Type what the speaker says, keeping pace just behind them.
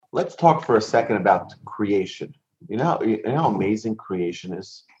Let's talk for a second about creation. You know how amazing creation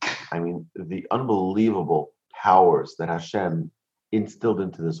is? I mean, the unbelievable powers that Hashem instilled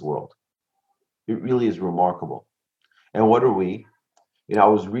into this world. It really is remarkable. And what are we? I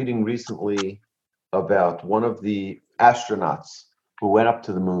was reading recently about one of the astronauts who went up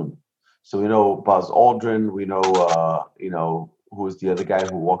to the moon. So we know Buzz Aldrin. We know, who was the other guy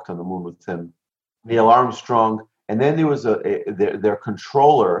who walked on the moon with him, Neil Armstrong. And then there was their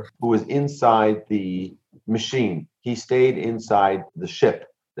controller who was inside the machine. He stayed inside the ship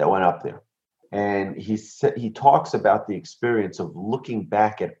that went up there, and he talks about the experience of looking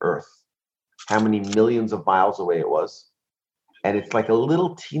back at Earth, how many millions of miles away it was, and it's like a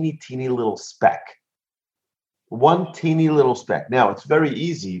little teeny little speck, one teeny little speck. Now it's very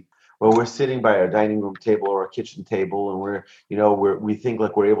easy when we're sitting by our dining room table or a kitchen table, and we think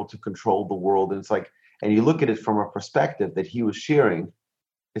like we're able to control the world, and it's like, and you look at it from a perspective that he was sharing,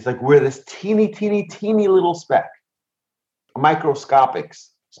 it's like we're this teeny little speck, a microscopic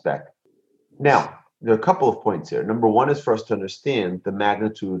speck. Now, there are a couple of points here. Number one is for us to understand the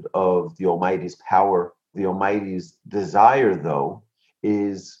magnitude of the Almighty's power. The Almighty's desire, though,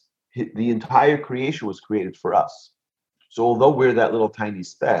 is the entire creation was created for us. So although we're that little tiny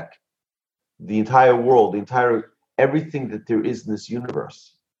speck, the entire world, everything that there is in this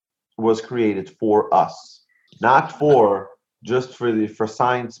universe was created for us, not for just for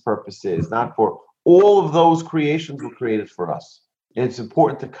science purposes, not for all of those creations were created for us. And it's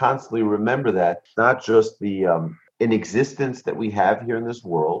important to constantly remember that, not just the an existence that we have here in this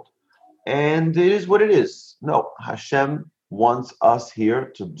world, and it is what it is. No, Hashem wants us here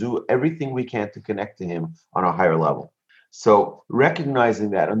to do everything we can to connect to Him on a higher level. So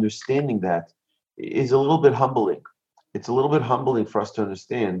recognizing that, understanding that, is a little bit humbling. It's a little bit humbling for us to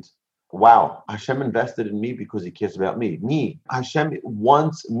understand, wow, Hashem invested in me because He cares about me. Hashem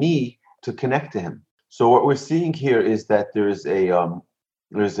wants me to connect to Him. So what we're seeing here is that there's a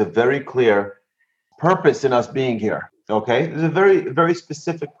very clear purpose in us being here. Okay, there's a very, very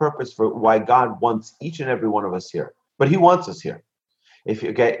specific purpose for why God wants each and every one of us here. But He wants us here.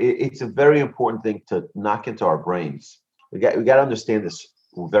 It's a very important thing to knock into our brains. We got to understand this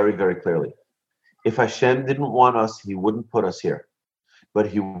very, very clearly. If Hashem didn't want us, He wouldn't put us here. But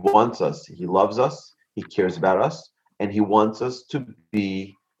He wants us. He loves us. He cares about us, and He wants us to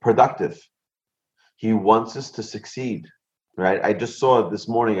be productive. He wants us to succeed. Right? I just saw this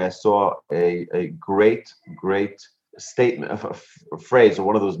morning. I saw a great statement, a phrase, or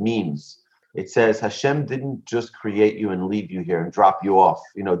one of those memes. It says, Hashem didn't just create you and leave you here and drop you off,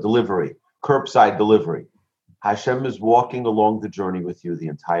 delivery, curbside delivery. Hashem is walking along the journey with you the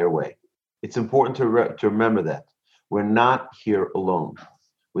entire way. It's important to remember that. We're not here alone.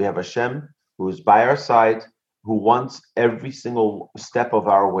 We have Hashem who is by our side, who wants every single step of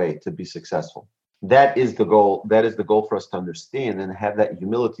our way to be successful. That is the goal. That is the goal for us to understand and have that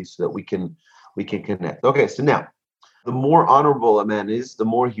humility so that we can connect. Okay, so now, the more honorable a man is, the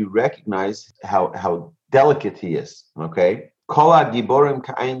more he recognizes how delicate he is. Okay?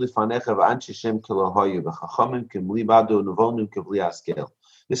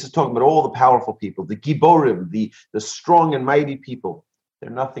 This is talking about all the powerful people, the giborim, the strong and mighty people. They're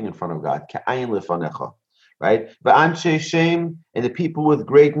nothing in front of God. Right? And the people with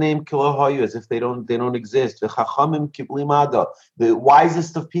great name, as if they don't exist. The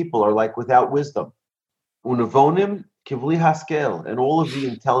wisest of people are like without wisdom. Unavonim kivli haskel, and all of the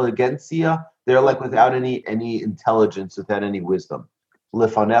intelligentsia, they're like without any intelligence, without any wisdom.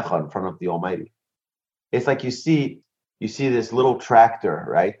 Lefanecha, in front of the Almighty. It's like you see this little tractor,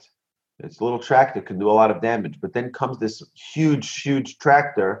 right? This little tractor can do a lot of damage, but then comes this huge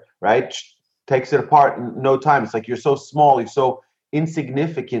tractor, right? Takes it apart in no time. It's like you're so small, you're so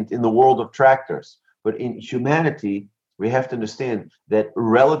insignificant in the world of tractors. But in humanity, we have to understand that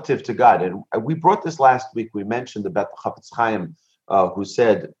relative to God, and we brought this last week, we mentioned about the Chafetz Chaim, who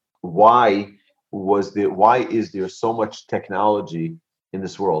said, why is there so much technology in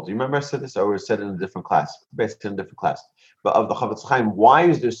this world? Do you remember I said this? Or I said it in a different class, basically in a different class. But of the Chafetz Chaim, why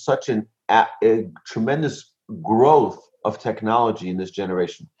is there such a tremendous growth of technology in this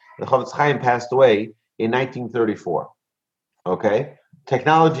generation? The Chafetz Chaim passed away in 1934. Okay?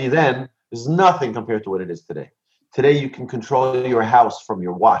 Technology then is nothing compared to what it is today. Today you can control your house from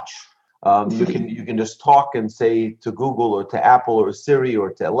your watch. You can just talk and say to Google or to Apple or Siri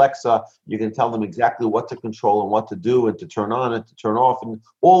or to Alexa, you can tell them exactly what to control and what to do and to turn on and to turn off and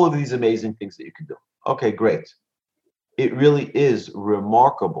all of these amazing things that you can do. Okay, great. It really is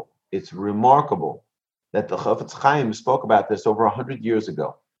remarkable. It's remarkable that the Chafetz Chaim spoke about this over 100 years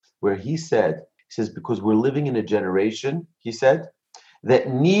ago, where he says, because we're living in a generation, he said, that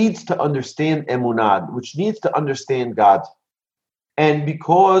needs to understand emunah, which needs to understand God. And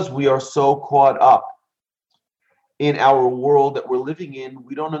because we are so caught up in our world that we're living in,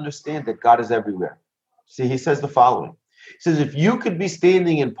 we don't understand that God is everywhere. See, he says the following. He says, if you could be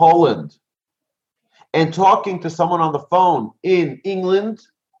standing in Poland and talking to someone on the phone in England,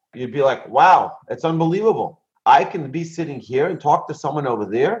 you'd be like, wow, that's unbelievable. I can be sitting here and talk to someone over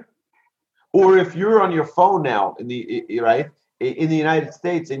there. Or if you're on your phone now in the United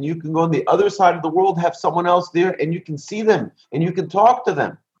States, and you can go on the other side of the world, have someone else there, and you can see them and you can talk to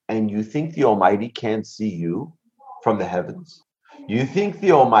them. And you think the Almighty can't see you from the heavens? You think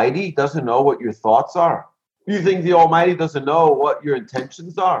the Almighty doesn't know what your thoughts are? You think the Almighty doesn't know what your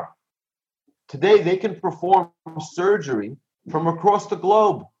intentions are? Today, they can perform surgery from across the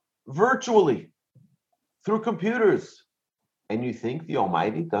globe, virtually, through computers. And you think the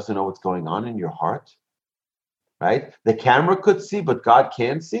Almighty doesn't know what's going on in your heart? Right? The camera could see, but God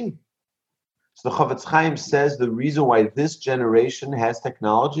can't see. So the Chofetz Chaim says the reason why this generation has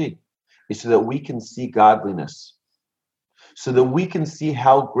technology is so that we can see godliness, so that we can see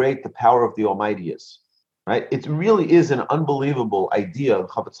how great the power of the Almighty is. Right? It really is an unbelievable idea the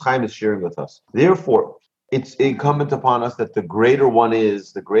Chofetz Chaim is sharing with us. Therefore, it's incumbent upon us that the greater one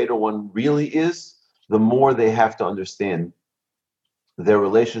really is, the more they have to understand their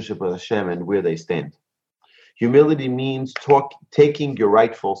relationship with Hashem and where they stand. Humility means taking your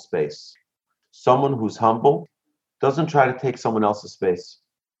rightful space. Someone who's humble doesn't try to take someone else's space.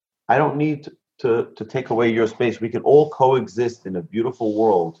 I don't need to take away your space. We can all coexist in a beautiful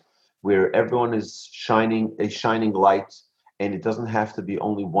world where everyone is shining a shining light, and it doesn't have to be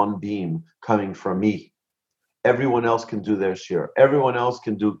only one beam coming from me. Everyone else can do their share. Everyone else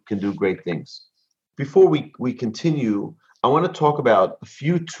can do great things. Before we continue, I want to talk about a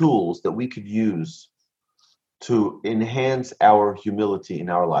few tools that we could use to enhance our humility in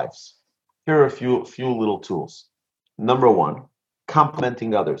our lives. Here are a few little tools. Number one,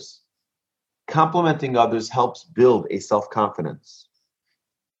 complimenting others. Complimenting others helps build a self-confidence.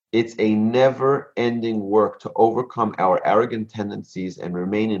 It's a never-ending work to overcome our arrogant tendencies and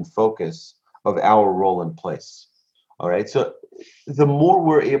remain in focus of our role and place. All right, so the more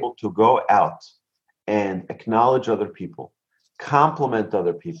we're able to go out and acknowledge other people, compliment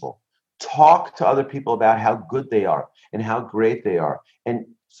other people, talk to other people about how good they are and how great they are. And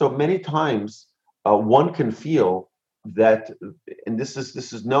so many times one can feel that, and this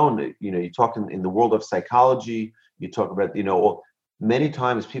is known, you talk in the world of psychology, you talk about, many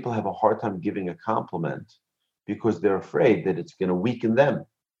times people have a hard time giving a compliment because they're afraid that it's going to weaken them.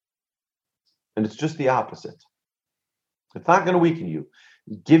 And it's just the opposite. It's not going to weaken you.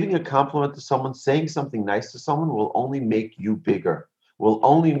 Giving a compliment to someone, saying something nice to someone will only make you bigger, will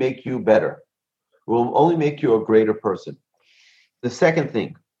only make you better, will only make you a greater person. The second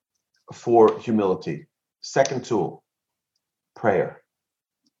thing for humility, second tool, prayer.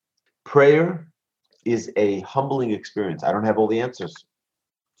 Prayer is a humbling experience. I don't have all the answers,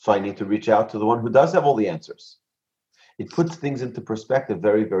 so I need to reach out to the one who does have all the answers. It puts things into perspective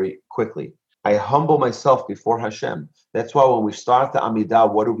very, very quickly. I humble myself before Hashem. That's why when we start the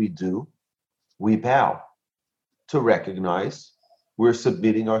Amidah, what do? We bow to recognize we're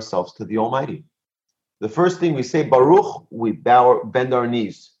submitting ourselves to the Almighty. The first thing we say, Baruch, we bend our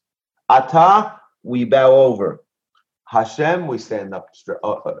knees. Atah, we bow over. Hashem, we stand up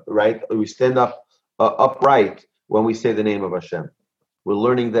right. We stand up upright when we say the name of Hashem. We're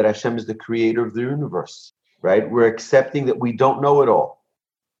learning that Hashem is the creator of the universe, right? We're accepting that we don't know it all.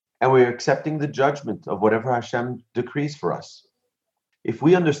 And we're accepting the judgment of whatever Hashem decrees for us. If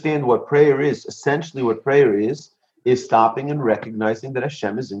we understand what prayer is, essentially what prayer is stopping and recognizing that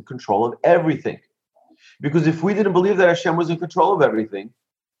Hashem is in control of everything. Because if we didn't believe that Hashem was in control of everything,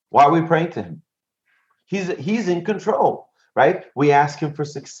 why are we praying to Him? He's in control, right? We ask Him for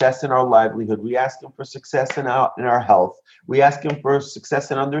success in our livelihood. We ask Him for success in our health. We ask Him for success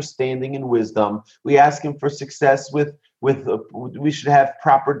in understanding and wisdom. We ask Him for success with we should have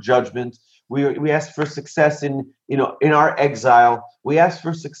proper judgment. We ask for success in our exile. We ask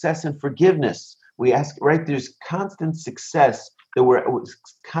for success in forgiveness. We ask, right? There's constant success that we're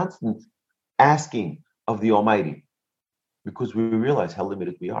constant asking of the Almighty, because we realize how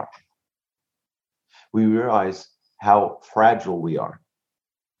limited we are. We realize how fragile we are.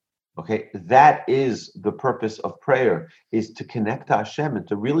 Okay, that is the purpose of prayer, is to connect to Hashem and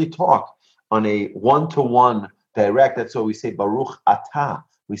to really talk on a one-to-one direct. That's why we say Baruch Atah.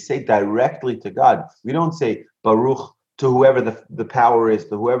 We say directly to God. We don't say Baruch to whoever the power is,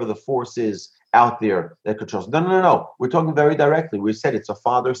 to whoever the force is out there that controls. No. We're talking very directly. We said it's a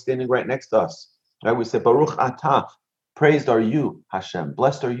father standing right next to us. Right? We say Baruch Atah. Praised are you, Hashem.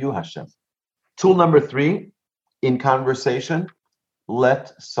 Blessed are you, Hashem. Tool number 3, in conversation,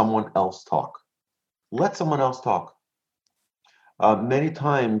 let someone else talk. Let someone else talk. Many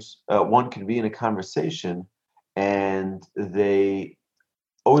times one can be in a conversation and they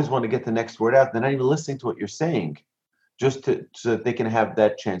always want to get the next word out. They're not even listening to what you're saying, just so that they can have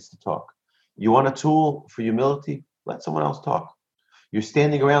that chance to talk. You want a tool for humility? Let someone else talk. You're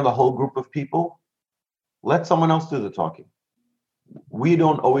standing around a whole group of people? Let someone else do the talking. We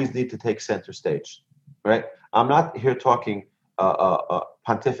don't always need to take center stage, right? I'm not here talking,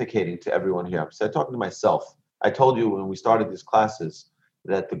 pontificating to everyone here. I'm talking to myself. I told you when we started these classes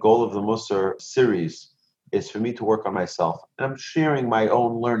that the goal of the Musar series is for me to work on myself, and I'm sharing my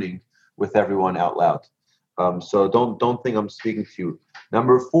own learning with everyone out loud. So don't think I'm speaking to you.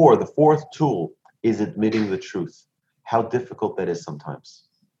 Number 4, the 4th tool is admitting the truth. How difficult that is sometimes.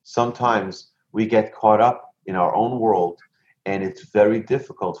 Sometimes we get caught up in our own world, and it's very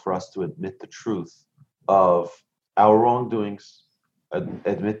difficult for us to admit the truth of our wrongdoings,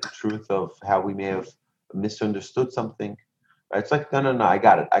 admit the truth of how we may have misunderstood something. It's like, no, I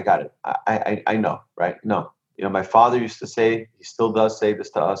got it. I know, right? No. My father used to say, he still does say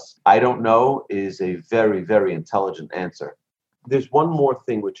this to us, I don't know is a very, very intelligent answer. There's one more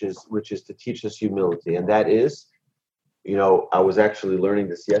thing which is to teach us humility, and that is, I was actually learning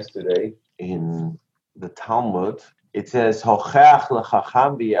this yesterday in the Talmud. It says, "Hocheach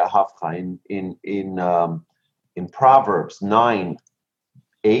lechacham v'yahavcha," in Proverbs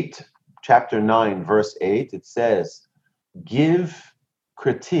 9:8, chapter 9, verse 8. It says, give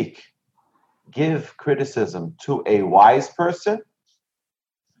criticism to a wise person,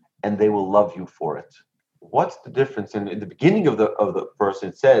 and they will love you for it. What's the difference? In the beginning of the verse,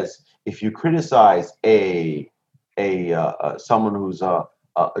 it says, if you criticize someone who's a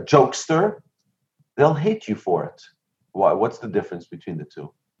jokester, they'll hate you for it. Why? What's the difference between the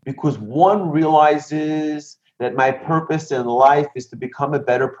two? Because one realizes that my purpose in life is to become a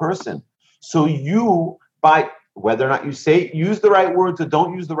better person. So you, by whether or not you use the right words or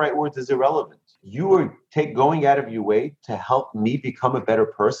don't use the right words is irrelevant. You are going out of your way to help me become a better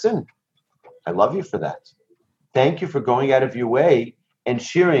person. I love you for that. Thank you for going out of your way and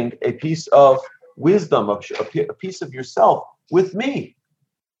sharing a piece of wisdom, a piece of yourself with me.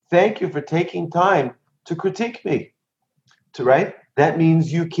 Thank you for taking time to critique me. Right? That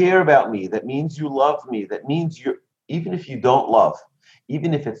means you care about me. That means you love me. That means even if you don't love,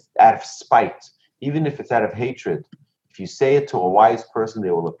 even if it's out of spite, even if it's out of hatred, if you say it to a wise person,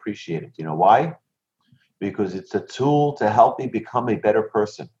 they will appreciate it. You know why? Because it's a tool to help me become a better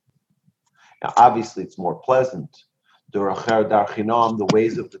person. Now, obviously, it's more pleasant. The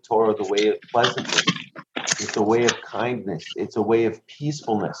ways of the Torah, the way of pleasantness. It's a way of kindness. It's a way of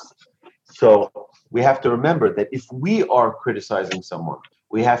peacefulness. So we have to remember that if we are criticizing someone,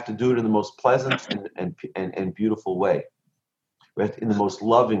 we have to do it in the most pleasant and beautiful way, in the most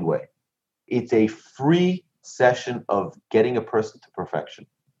loving way. It's a free session of getting a person to perfection,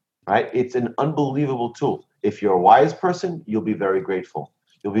 right? It's an unbelievable tool. If you're a wise person, you'll be very grateful.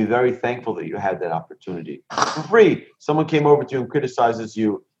 You'll be very thankful that you had that opportunity. For free, someone came over to you and criticizes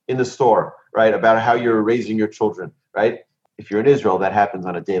you in the store, right, about how you're raising your children, right? If you're in Israel, that happens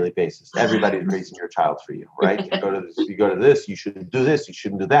on a daily basis. Everybody's raising your child for you, right? You go to this, you shouldn't do this, you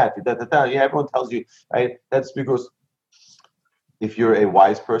shouldn't do that. Yeah, everyone tells you, right? That's because if you're a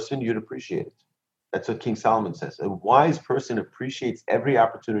wise person, you'd appreciate it. That's what King Solomon says. A wise person appreciates every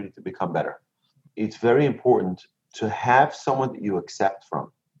opportunity to become better. It's very important to have someone that you accept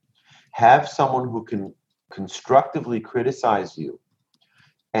from. Have someone who can constructively criticize you,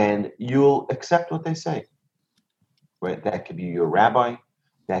 and you'll accept what they say. Right? That could be your rabbi,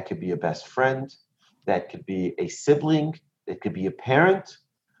 that could be a best friend, that could be a sibling, it could be a parent,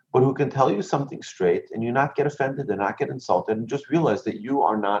 but who can tell you something straight and you not get offended and not get insulted, and just realize that you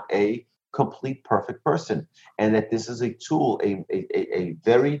are not a complete perfect person, and that this is a tool, a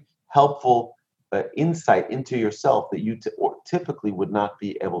very helpful insight into yourself that you typically would not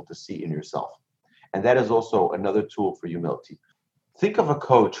be able to see in yourself. And that is also another tool for humility. Think of a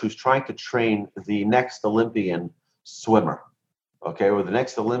coach who's trying to train the next Olympian swimmer, okay, or the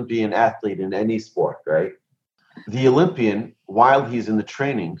next Olympian athlete in any sport, right? The Olympian, while he's in the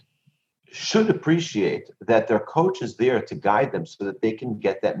training, should appreciate that their coach is there to guide them so that they can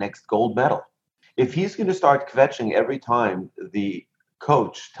get that next gold medal. If he's going to start kvetching every time the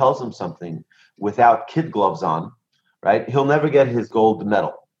coach tells him something without kid gloves on, right, he'll never get his gold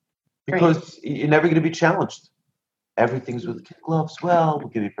medal because you're never going to be challenged. Everything's with kid gloves. Well, we'll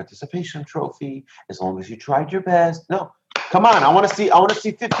give you a participation trophy as long as you tried your best. No, come on, I want to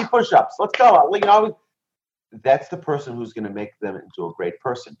see 50 push-ups. Let's go. that's the person who's going to make them into a great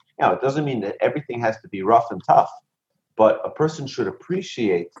person. Now, it doesn't mean that everything has to be rough and tough, but a person should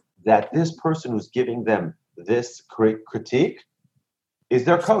appreciate that this person who's giving them this critique is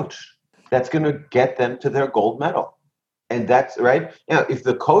their coach. That's going to get them to their gold medal. And that's right. Now, if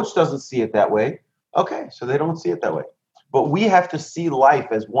the coach doesn't see it that way, okay, so they don't see it that way. But we have to see life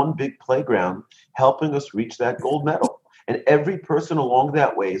as one big playground helping us reach that gold medal. And every person along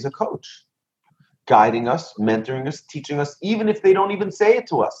that way is a coach, guiding us, mentoring us, teaching us, even if they don't even say it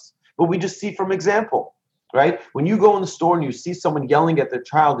to us. But we just see from example, right? When you go in the store and you see someone yelling at their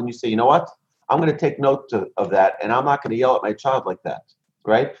child and you say, you know what? I'm going to take note of that, and I'm not going to yell at my child like that,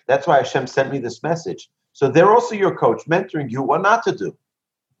 right? That's why Hashem sent me this message. So they're also your coach, mentoring you what not to do.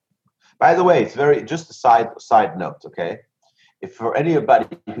 By the way, it's just a side note, okay? If for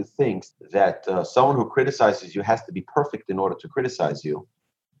anybody who thinks that someone who criticizes you has to be perfect in order to criticize you,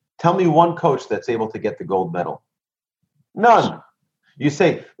 tell me one coach that's able to get the gold medal. None. You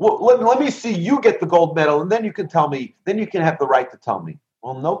say, well, let me see you get the gold medal, and then you can tell me, then you can have the right to tell me.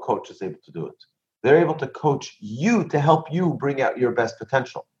 Well, no coach is able to do it. They're able to coach you to help you bring out your best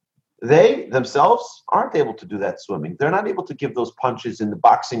potential. They themselves aren't able to do that swimming. They're not able to give those punches in the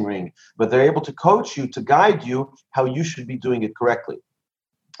boxing ring, but they're able to coach you, to guide you how you should be doing it correctly.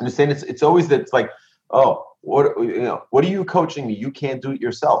 Understand? It's always that it's like, oh, what are you coaching me? You can't do it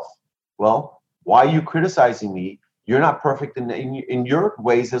yourself. Well, why are you criticizing me? You're not perfect in your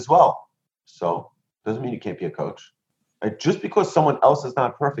ways as well. So doesn't mean you can't be a coach. Right? Just because someone else is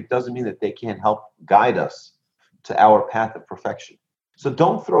not perfect doesn't mean that they can't help guide us to our path of perfection. So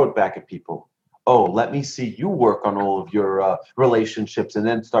don't throw it back at people. Oh, let me see you work on all of your relationships and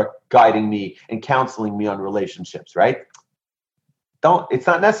then start guiding me and counseling me on relationships, right? It's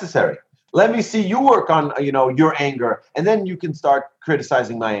not necessary. Let me see you work on, your anger, and then you can start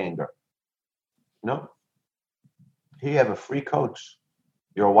criticizing my anger. No. Here you have a free coach.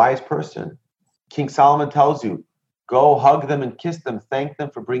 You're a wise person. King Solomon tells you, go hug them and kiss them. Thank them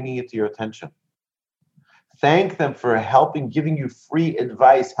for bringing it to your attention. Thank them for giving you free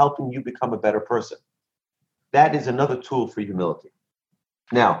advice, helping you become a better person. That is another tool for humility.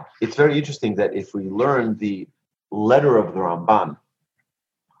 Now, it's very interesting that if we learn the letter of the Ramban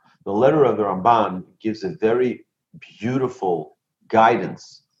gives a very beautiful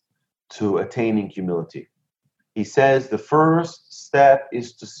guidance to attaining humility. He says the first step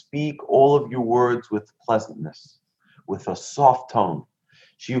is to speak all of your words with pleasantness, with a soft tone.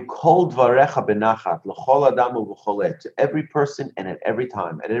 To every person and at every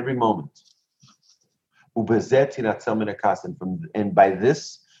time, at every moment. And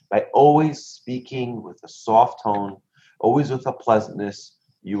by always speaking with a soft tone, always with a pleasantness,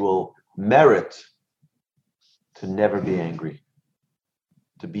 you will merit to never be angry,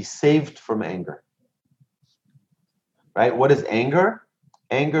 to be saved from anger. Right? What is anger?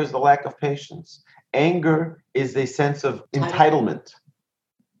 Anger is the lack of patience. Anger is a sense of entitlement.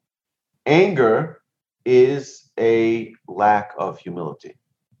 Anger is a lack of humility.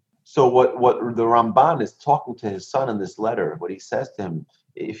 So what the Ramban is talking to his son in this letter, what he says to him,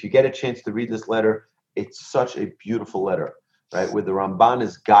 if you get a chance to read this letter, it's such a beautiful letter, right? Where the Ramban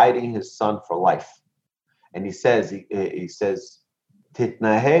is guiding his son for life. And he says,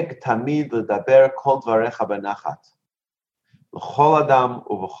 Titnaheg tamid l'daber kol dvarecha benachat. L'chol adam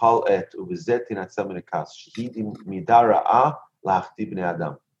uv'chol et uv'zeh tinatzeh minekas. Shehi midah ra'ah la'achti bnei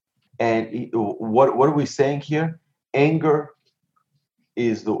adam. And what are we saying here? Anger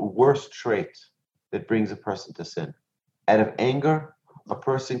is the worst trait that brings a person to sin. Out of anger, a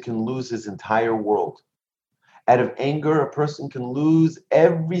person can lose his entire world. Out of anger, a person can lose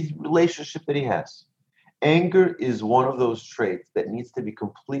every relationship that he has. Anger is one of those traits that needs to be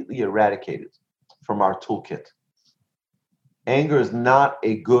completely eradicated from our toolkit. Anger is not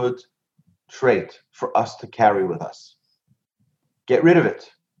a good trait for us to carry with us. Get rid of it.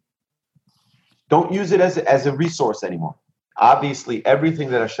 Don't use it as a resource anymore. Obviously, everything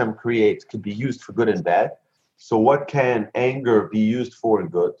that Hashem creates can be used for good and bad. So what can anger be used for in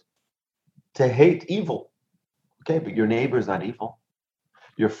good? To hate evil. Okay, but your neighbor is not evil.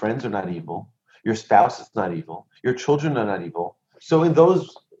 Your friends are not evil. Your spouse is not evil. Your children are not evil. So in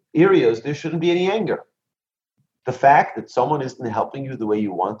those areas, there shouldn't be any anger. The fact that someone isn't helping you the way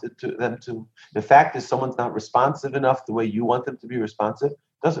you wanted them to, the fact that someone's not responsive enough the way you want them to be responsive,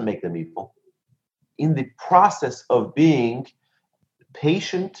 doesn't make them evil. In the process of being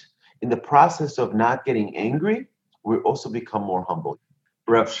patient, in the process of not getting angry, we also become more humble.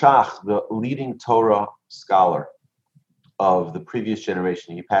 Rav Shach, the leading Torah scholar of the previous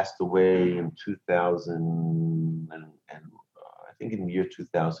generation, he passed away in 2000, I think in the year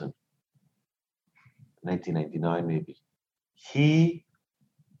 2000. 1999 maybe. He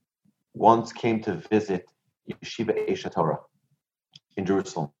once came to visit Yeshiva Eish Torah in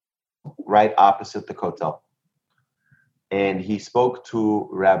Jerusalem, right opposite the Kotel. And he spoke to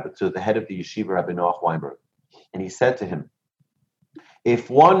the head of the yeshiva, Rabbi Noach Weinberg. And he said to him, if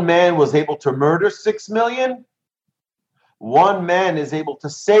one man was able to murder 6 million, one man is able to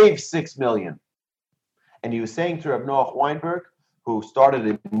save 6 million. And he was saying to Rabbi Noach Weinberg, who started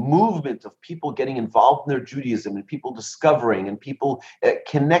a movement of people getting involved in their Judaism and people discovering and people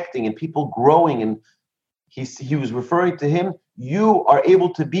connecting and people growing. And he was referring to him, you are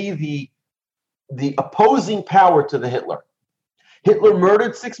able to be the opposing power to the Hitler. Hitler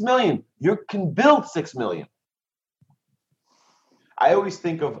murdered 6 million. You can build 6 million. I always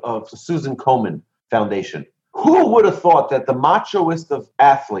think of Susan Komen Foundation. Who would have thought that the machoist of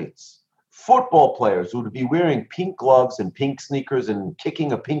athletes, football players, would be wearing pink gloves and pink sneakers and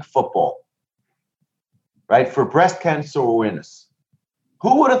kicking a pink football, right, for breast cancer awareness?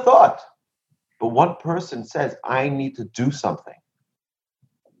 Who would have thought? But one person says, I need to do something.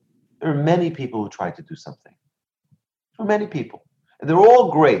 There are many people who try to do something. There are many people. And they're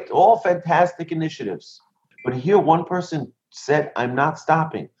all great, all fantastic initiatives. But here one person said, I'm not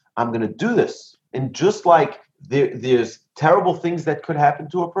stopping. I'm going to do this. And just like there's terrible things that could happen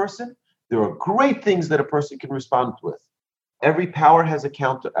to a person, there are great things that a person can respond with. Every power has a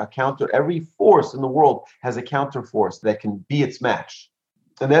counter. Every force in the world has a counter force that can be its match.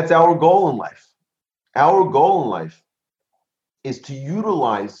 And that's our goal in life. Our goal in life is to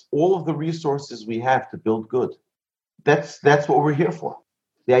utilize all of the resources we have to build good. That's what we're here for.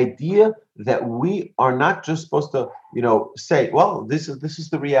 The idea that we are not just supposed to, say, well, this is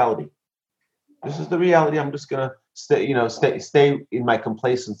the reality. This is the reality. I'm just gonna stay in my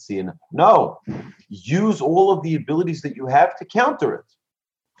complacency. And no, use all of the abilities that you have to counter it.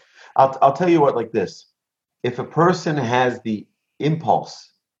 I'll tell you what, like this. If a person has the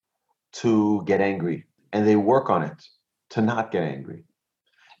impulse to get angry and they work on it to not get angry,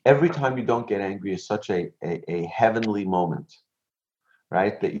 every time you don't get angry is such a heavenly moment,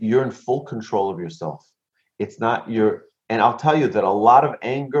 right? That you're in full control of yourself. It's not and I'll tell you that a lot of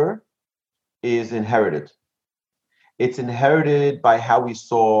anger is inherited. It's inherited by how we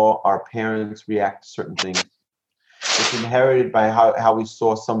saw our parents react to certain things. It's inherited by how we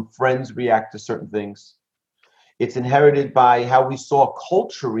saw some friends react to certain things. It's inherited by how we saw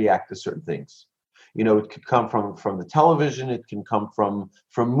culture react to certain things. It could come from the television. It can come from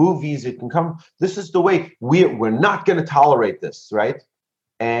movies. It can come. This is the way we're not going to tolerate this, right?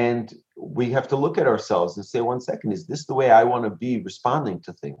 And we have to look at ourselves and say, 1 second, is this the way I want to be responding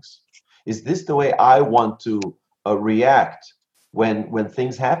to things? Is this the way I want to react when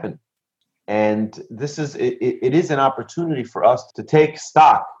things happen? And it is an opportunity for us to take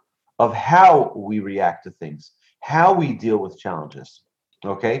stock of how we react to things, how we deal with challenges,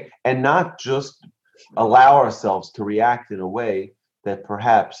 okay? And not just allow ourselves to react in a way that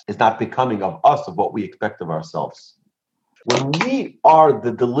perhaps is not becoming of us, of what we expect of ourselves. When we are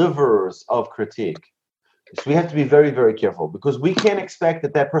the deliverers of critique, so we have to be very, very careful, because we can't expect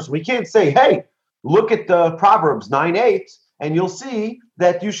that person, we can't say, hey, look at the Proverbs 9:8, and you'll see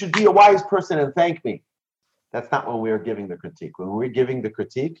that you should be a wise person and thank me. That's not when we are giving the critique. When we're giving the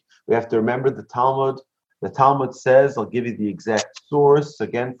critique, we have to remember the Talmud. The Talmud says, I'll give you the exact source,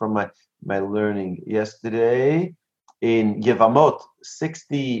 again, from my learning yesterday, in Yevamot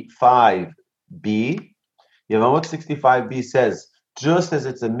 65b. Yevamot 65b says, just as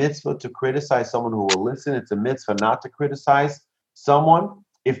it's a mitzvah to criticize someone who will listen, it's a mitzvah not to criticize someone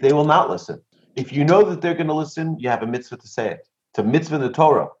if they will not listen. If you know that they're going to listen, you have a mitzvah to say it. It's a mitzvah in the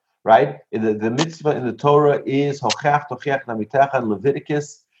Torah, right? The mitzvah in the Torah is Hochach Tochiach Namitecha in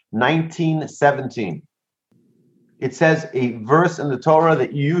Leviticus 19:17. It says a verse in the Torah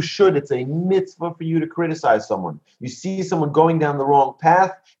that it's a mitzvah for you to criticize someone. You see someone going down the wrong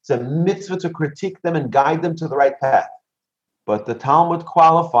path, it's a mitzvah to critique them and guide them to the right path. But the Talmud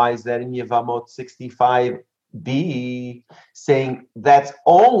qualifies that in Yevamot 65b, saying that's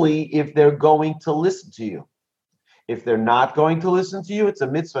only if they're going to listen to you. If they're not going to listen to you, it's a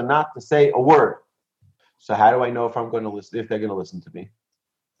mitzvah not to say a word. So how do I know if they're going to listen to me?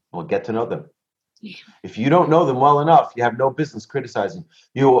 Well, get to know them. If you don't know them well enough, you have no business criticizing.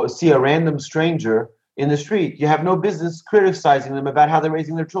 You see a random stranger in the street, you have no business criticizing them about how they're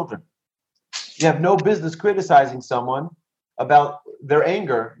raising their children. You have no business criticizing someone about their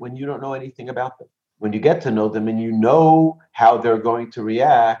anger when you don't know anything about them. When you get to know them and you know how they're going to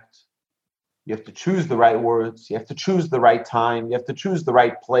react, you have to choose the right words, you have to choose the right time, you have to choose the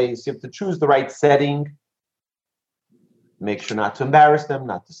right place, you have to choose the right setting. Make sure not to embarrass them,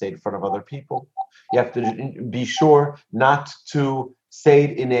 not to say it in front of other people. You have to be sure not to say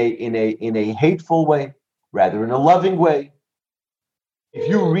it in a hateful way, rather in a loving way. If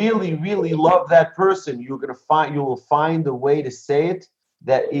you really, really love that person, you will find a way to say it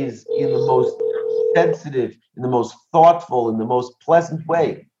that is in the most sensitive, in the most thoughtful, in the most pleasant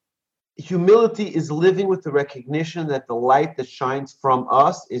way. Humility is living with the recognition that the light that shines from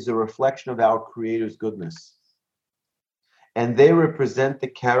us is a reflection of our Creator's goodness. And they represent the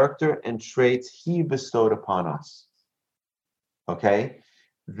character and traits He bestowed upon us. Okay?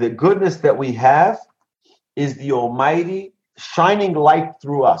 The goodness that we have is the Almighty shining light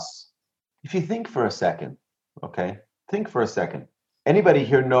through us. If you think for a second, okay? Think for a second. Anybody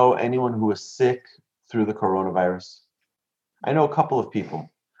here know anyone who is sick through the coronavirus? I know a couple of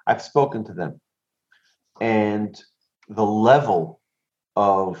people. I've spoken to them. And the level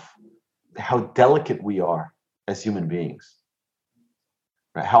of how delicate we are as human beings,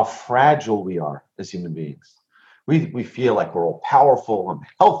 right? How fragile we are as human beings. We feel like we're all powerful, I'm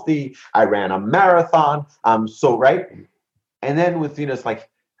healthy, I ran a marathon, I'm so right. And then with, it's like,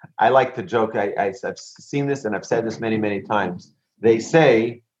 I like to joke, I've seen this and I've said this many, many times. They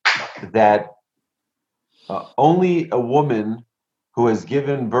say that only a woman who has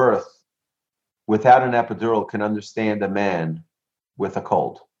given birth without an epidural can understand a man with a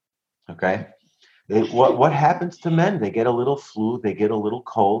cold. Okay? What happens to men? They get a little flu, they get a little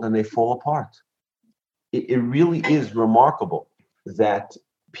cold, and they fall apart. It really is remarkable that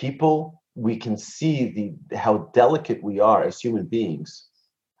we can see how delicate we are as human beings.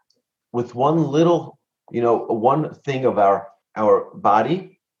 With one little, one thing of our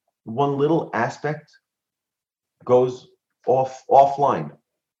body, one little aspect goes offline,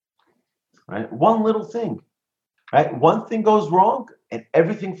 right? One little thing, right? One thing goes wrong and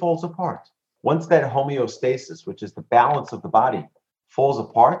everything falls apart. Once that homeostasis, which is the balance of the body, falls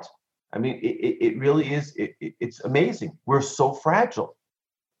apart, I mean, it really is, it's amazing. We're so fragile.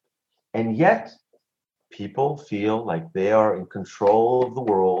 And yet, people feel like they are in control of the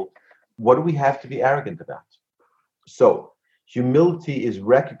world. What do we have to be arrogant about? So, humility is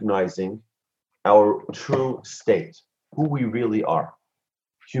recognizing our true state, who we really are.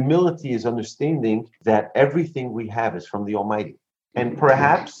 Humility is understanding that everything we have is from the Almighty. And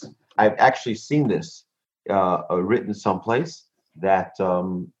perhaps I've actually seen this written someplace that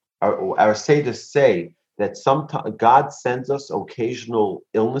our sages say that sometimes God sends us occasional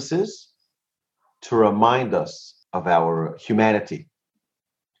illnesses to remind us of our humanity,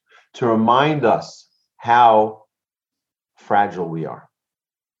 to remind us how fragile we are.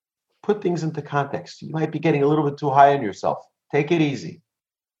 Put things into context. You might be getting a little bit too high on yourself. Take it easy,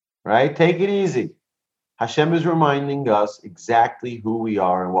 right? Take it easy. Hashem is reminding us exactly who we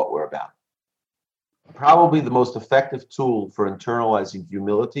are and what we're about. Probably the most effective tool for internalizing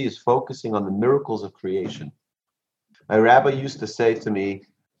humility is focusing on the miracles of creation. My rabbi used to say to me,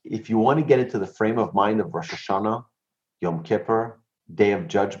 if you want to get into the frame of mind of Rosh Hashanah, Yom Kippur, Day of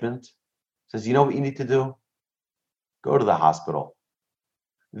Judgment, says, you know what you need to do? Go to the hospital.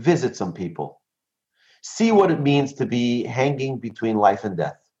 Visit some people. See what it means to be hanging between life and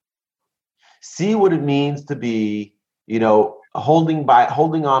death. See what it means to be, holding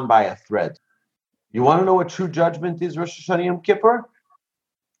on by a thread. You want to know what true judgment is, Rosh Hashanah Yom Kippur?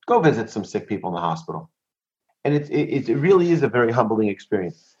 Go visit some sick people in the hospital. And it really is a very humbling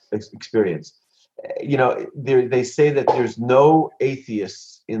experience. They say that there's no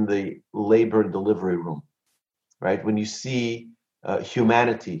atheists in the labor and delivery room, right? When you see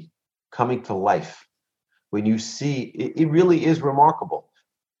humanity coming to life, when you see, it really is remarkable.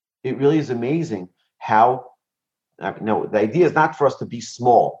 It really is amazing how, the idea is not for us to be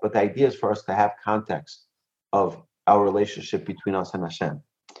small, but the idea is for us to have context of our relationship between us and Hashem.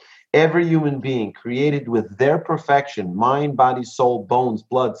 Every human being created with their perfection, mind, body, soul, bones,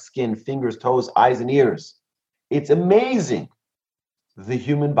 blood, skin, fingers, toes, eyes, and ears. It's amazing, the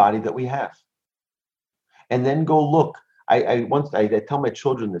human body that we have. And then go look. I tell my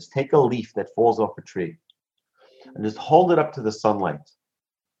children this, take a leaf that falls off a tree and just hold it up to the sunlight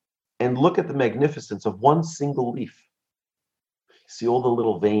and look at the magnificence of one single leaf. See all the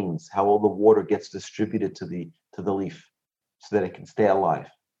little veins, how all the water gets distributed to the leaf so that it can stay alive.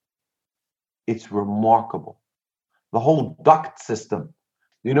 It's remarkable. The whole duct system.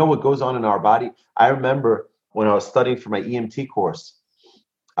 You know what goes on in our body? I remember when I was studying for my EMT course,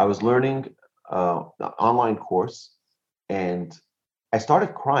 I was learning the online course, and I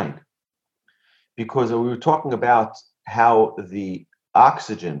started crying because we were talking about how the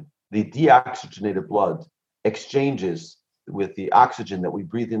oxygen, the deoxygenated blood, exchanges with the oxygen that we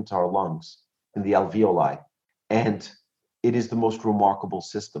breathe into our lungs in the alveoli. And it is the most remarkable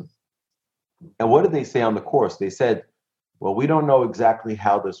system. And what did they say on the course? They said, well, we don't know exactly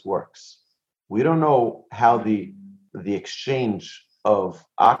how this works. We don't know how the exchange of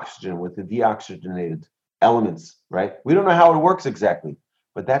oxygen with the deoxygenated elements, right? We don't know how it works exactly,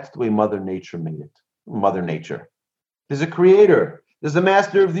 but that's the way Mother Nature made it. Mother Nature. There's a creator. There's a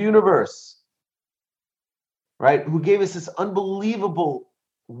master of the universe, right? Who gave us this unbelievable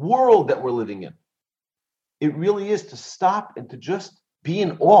world that we're living in. It really is to stop and to just be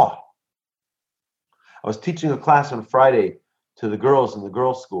in awe. I was teaching a class on Friday to the girls in the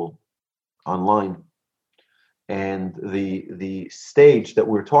girls' school online. And the stage that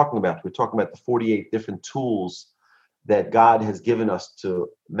we're talking about the 48 different tools that God has given us to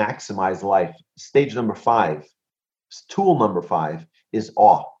maximize life. Stage number 5, tool number 5 is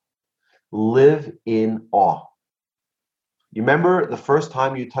awe. Live in awe. You remember the first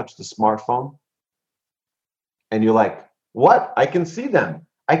time you touched the smartphone? And you're like, what? I can see them.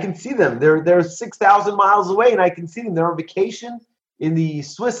 I can see them. They're 6,000 miles away and I can see them. They're on vacation in the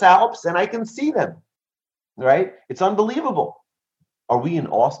Swiss Alps and I can see them. Right? It's unbelievable. Are we in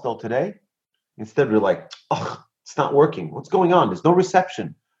awe still today? Instead, we're like, oh, it's not working. What's going on? There's no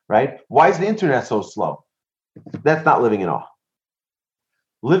reception, right? Why is the internet so slow? That's not living in awe.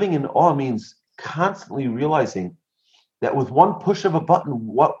 Living in awe means constantly realizing that with one push of a button,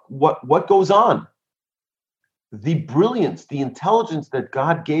 what goes on? The brilliance, the intelligence that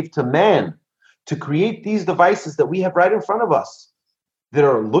God gave to man to create these devices that we have right in front of us, that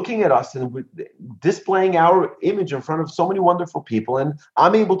are looking at us and displaying our image in front of so many wonderful people. And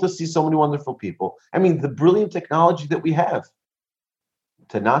I'm able to see so many wonderful people. I mean, the brilliant technology that we have.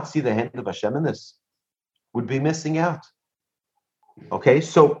 To not see the hand of Hashem in this would be missing out. Okay,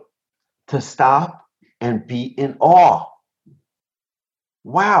 so to stop and be in awe.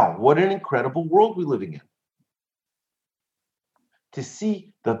 Wow, what an incredible world we're living in. To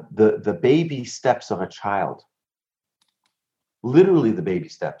see the baby steps of a child. Literally the baby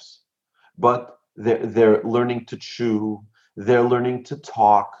steps, but they're learning to chew, they're learning to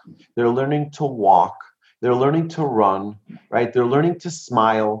talk, they're learning to walk, they're learning to run, right? They're learning to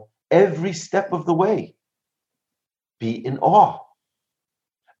smile every step of the way. Be in awe.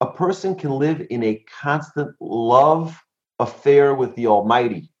 A person can live in a constant love affair with the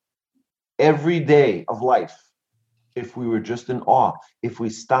Almighty every day of life if we were just in awe, if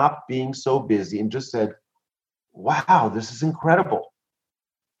we stopped being so busy and just said, wow, this is incredible.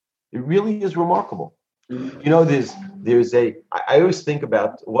 It really is remarkable. You know, I always think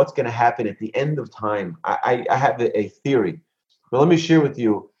about what's going to happen at the end of time. I have a theory, but let me share with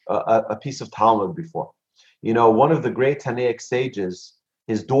you a piece of Talmud before. You know, one of the great Tanaic sages,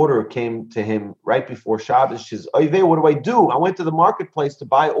 his daughter came to him right before Shabbos. She says, Oy, what do I do? I went to the marketplace to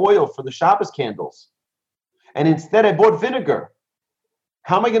buy oil for the Shabbos candles. And instead I bought vinegar.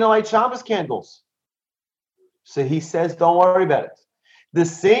 How am I going to light Shabbos candles? So he says, don't worry about it. The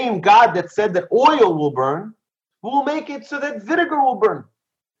same God that said that oil will burn will make it so that vinegar will burn.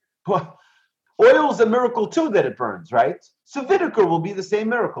 Oil is a miracle too that it burns, right? So vinegar will be the same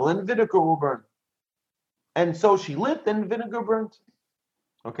miracle and vinegar will burn. And so she lit and vinegar burned.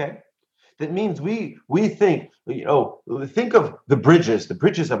 Okay? That means we think, think of the bridges. The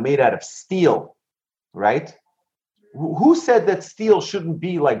bridges are made out of steel, right? Who said that steel shouldn't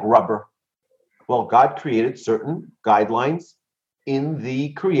be like rubber? Well, God created certain guidelines in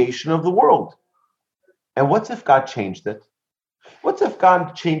the creation of the world. And what if God changed it? What if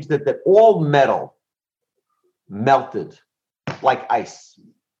God changed it that all metal melted like ice?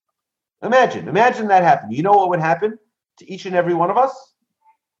 Imagine that happened. You know what would happen to each and every one of us?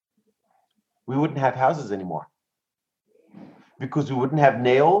 We wouldn't have houses anymore because we wouldn't have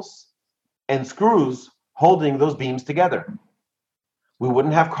nails and screws holding those beams together. We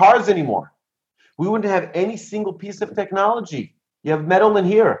wouldn't have cars anymore. We wouldn't have any single piece of technology. You have metal in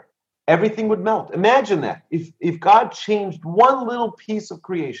here. Everything would melt. Imagine that. If God changed one little piece of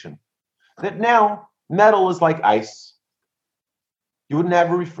creation, that now metal is like ice. You wouldn't have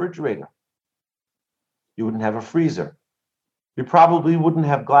a refrigerator. You wouldn't have a freezer. You probably wouldn't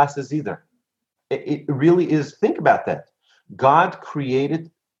have glasses either. It really is, think about that. God created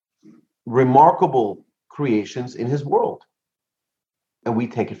remarkable creations in his world, and we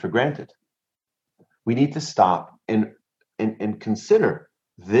take it for granted. We need to stop and consider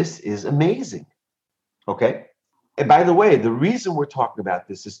this is amazing. Okay? And by the way, the reason we're talking about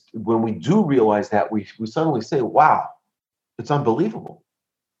this is when we do realize that, we suddenly say, wow, it's unbelievable.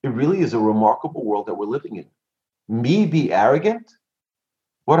 It really is a remarkable world that we're living in. Me be arrogant?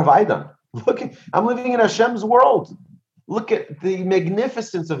 What have I done? Look, I'm living in Hashem's world. Look at the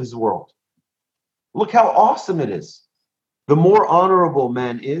magnificence of his world. Look how awesome it is. The more honorable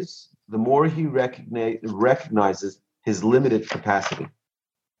man is, the more he recognizes his limited capacity.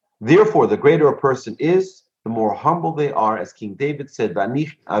 Therefore, the greater a person is, the more humble they are. As King David said,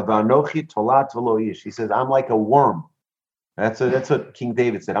 "Vanochi tolat v'lo ish." He says, "I'm like a worm." That's what King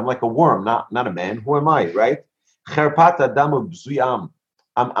David said. I'm like a worm, not a man. Who am I, right? Cherpat adamu bzuyam.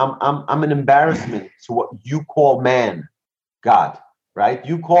 I'm an embarrassment to what you call man, God, right?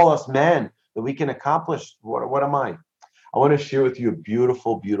 You call us man that we can accomplish. What am I? I want to share with you a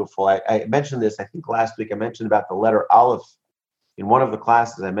beautiful. I mentioned this, I think last week. I mentioned about the letter Aleph. In one of the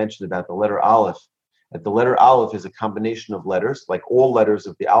classes, I mentioned about the letter Aleph. That the letter Aleph is a combination of letters, like all letters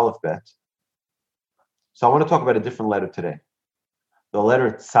of the alphabet. So I want to talk about a different letter today. The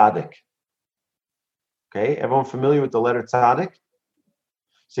letter Tzaddik. Okay, everyone familiar with the letter Tzaddik?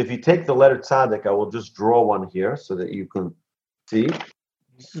 So if you take the letter Tzaddik, I will just draw one here so that you can see.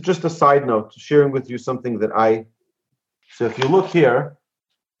 This is just a side note, sharing with you something that so if you look here,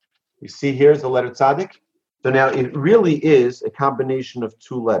 you see here's the letter Tzaddik. So now it really is a combination of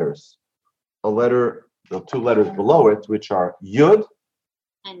two letters. The two letters below it, which are Yud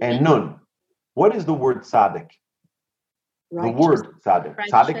and Nun. What is the word Tzaddik? Righteous. The word Tzaddik.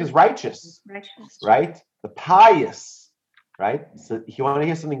 Tzaddik is righteous, right? The pious, right? So you want to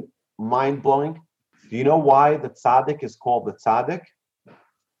hear something mind-blowing? Do you know why the Tzaddik is called the Tzaddik?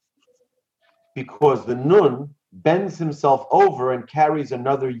 Because the Nun bends himself over and carries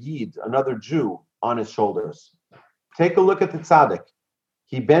another Yid, another Jew, on his shoulders. Take a look at the Tzaddik.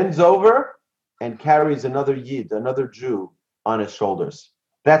 He bends over and carries another Yid, another Jew, on his shoulders.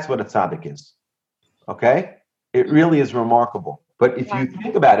 That's what a Tzaddik is. Okay? It really is remarkable. But if you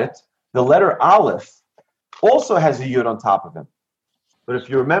think about it, the letter Aleph also has a Yud on top of him. But if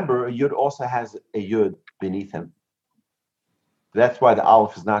you remember, a Yud also has a Yud beneath him. That's why the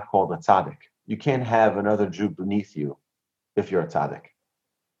Aleph is not called a Tzaddik. You can't have another Jew beneath you if you're a Tzaddik.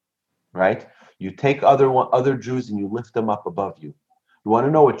 Right? You take other Jews and you lift them up above you. You want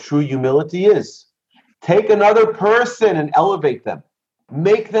to know what true humility is? Take another person and elevate them.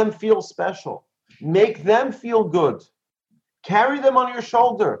 Make them feel special. Make them feel good. Carry them on your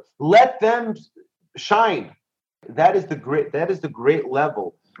shoulder. Let them shine. That is the great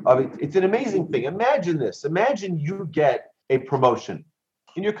level of it. It's an amazing thing. Imagine this. Imagine you get a promotion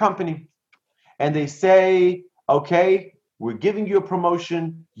in your company and they say, okay, we're giving you a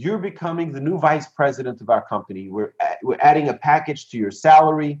promotion. You're becoming the new vice president of our company. We're adding a package to your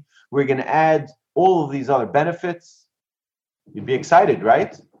salary. We're going to add all of these other benefits. You'd be excited,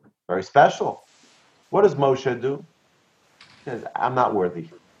 right? Very special. What does Moshe do? He says, I'm not worthy.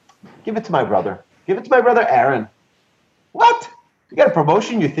 Give it to my brother. Give it to my brother Aaron. What? You got a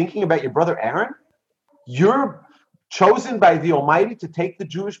promotion? You're thinking about your brother Aaron? You're chosen by the Almighty to take the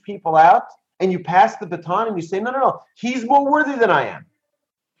Jewish people out, and you pass the baton and you say, no. He's more worthy than I am.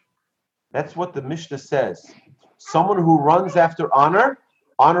 That's what the Mishnah says. Someone who runs after honor,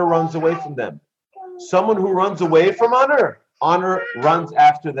 honor runs away from them. Someone who runs away from honor, honor runs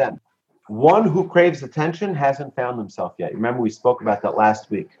after them. One who craves attention hasn't found himself yet. Remember, we spoke about that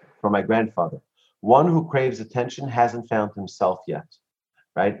last week from my grandfather. One who craves attention hasn't found himself yet,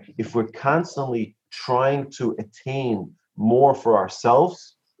 right? If we're constantly trying to attain more for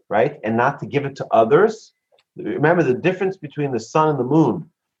ourselves, right, and not to give it to others, remember the difference between the sun and the moon.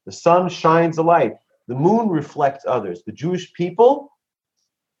 The sun shines a light. The moon reflects others. The Jewish people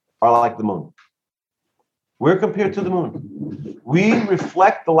are like the moon. We're compared to the moon. We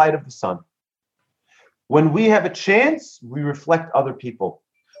reflect the light of the sun. When we have a chance, we reflect other people.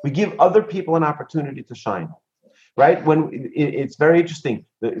 We give other people an opportunity to shine, right? It's very interesting.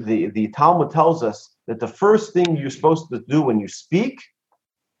 The Talmud tells us that the first thing you're supposed to do when you speak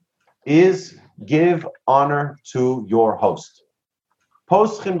is give honor to your host.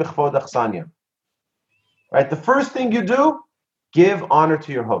 Poschin b'chvod achsanya. Right? The first thing you do, give honor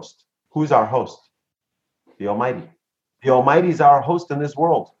to your host. Who's our host? The Almighty. The Almighty is our host in this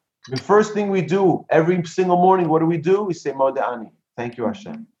world. The first thing we do every single morning, what do? We say Moda'ani. Thank you,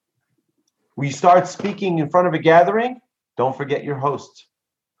 Hashem. We start speaking in front of a gathering, don't forget your host.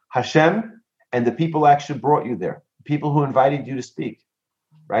 Hashem and the people who actually brought you there. People who invited you to speak.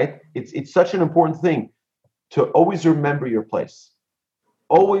 Right? It's such an important thing to always remember your place.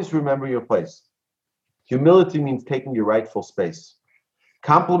 Always remember your place. Humility means taking your rightful space.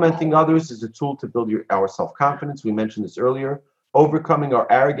 Complimenting others is a tool to build our self-confidence. We mentioned this earlier. Overcoming our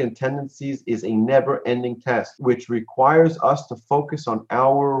arrogant tendencies is a never-ending task, which requires us to focus on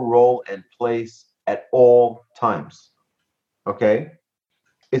our role and place at all times. Okay?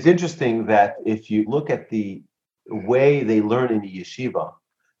 It's interesting that if you look at the way they learn in the yeshiva,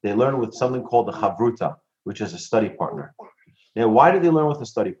 they learn with something called the chavruta, which is a study partner. Now, why do they learn with a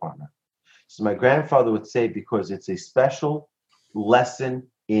study partner? So my grandfather would say, because it's a special lesson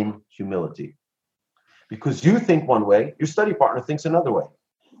in humility. Because you think one way, your study partner thinks another way.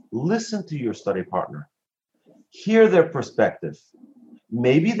 Listen to your study partner. Hear their perspective.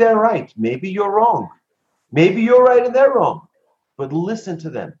 Maybe they're right. Maybe you're wrong. Maybe you're right and they're wrong. But listen to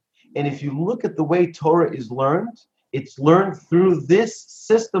them. And if you look at the way Torah is learned, it's learned through this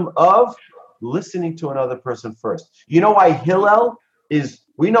system of listening to another person first. You know why Hillel is,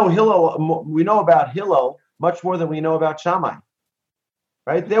 we know about Hillel much more than we know about Shammai,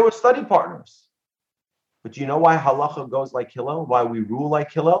 right? They were study partners. But you know why halacha goes like Hillel? Why we rule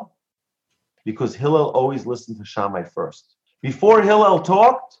like Hillel? Because Hillel always listened to Shammai first. Before Hillel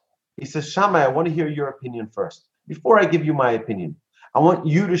talked, he says, Shammai, I want to hear your opinion first. Before I give you my opinion, I want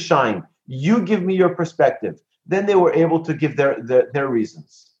you to shine. You give me your perspective. Then they were able to give their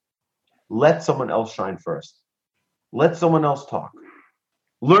reasons. Let someone else shine first. Let someone else talk.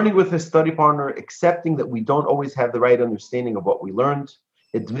 Learning with a study partner, accepting that we don't always have the right understanding of what we learned,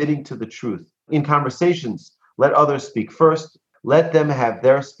 admitting to the truth. In conversations, let others speak first. Let them have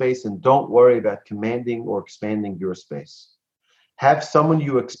their space and don't worry about commanding or expanding your space. Have someone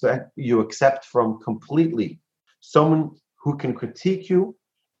you accept from completely, someone who can critique you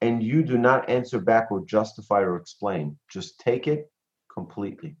and you do not answer back or justify or explain. Just take it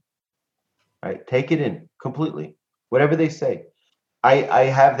completely. Right? Take it in completely. Whatever they say. I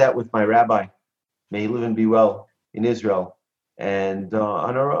have that with my rabbi. May he live and be well in Israel. And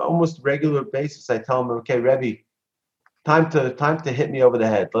on an almost regular basis, I tell him, okay, Rebbe, time to hit me over the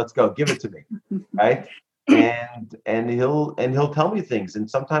head. Let's go. Give it to me. Right? And he'll tell me things. And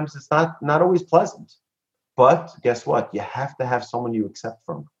sometimes it's not always pleasant. But guess what? You have to have someone you accept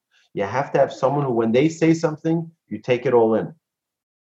from. You have to have someone who, when they say something, you take it all in.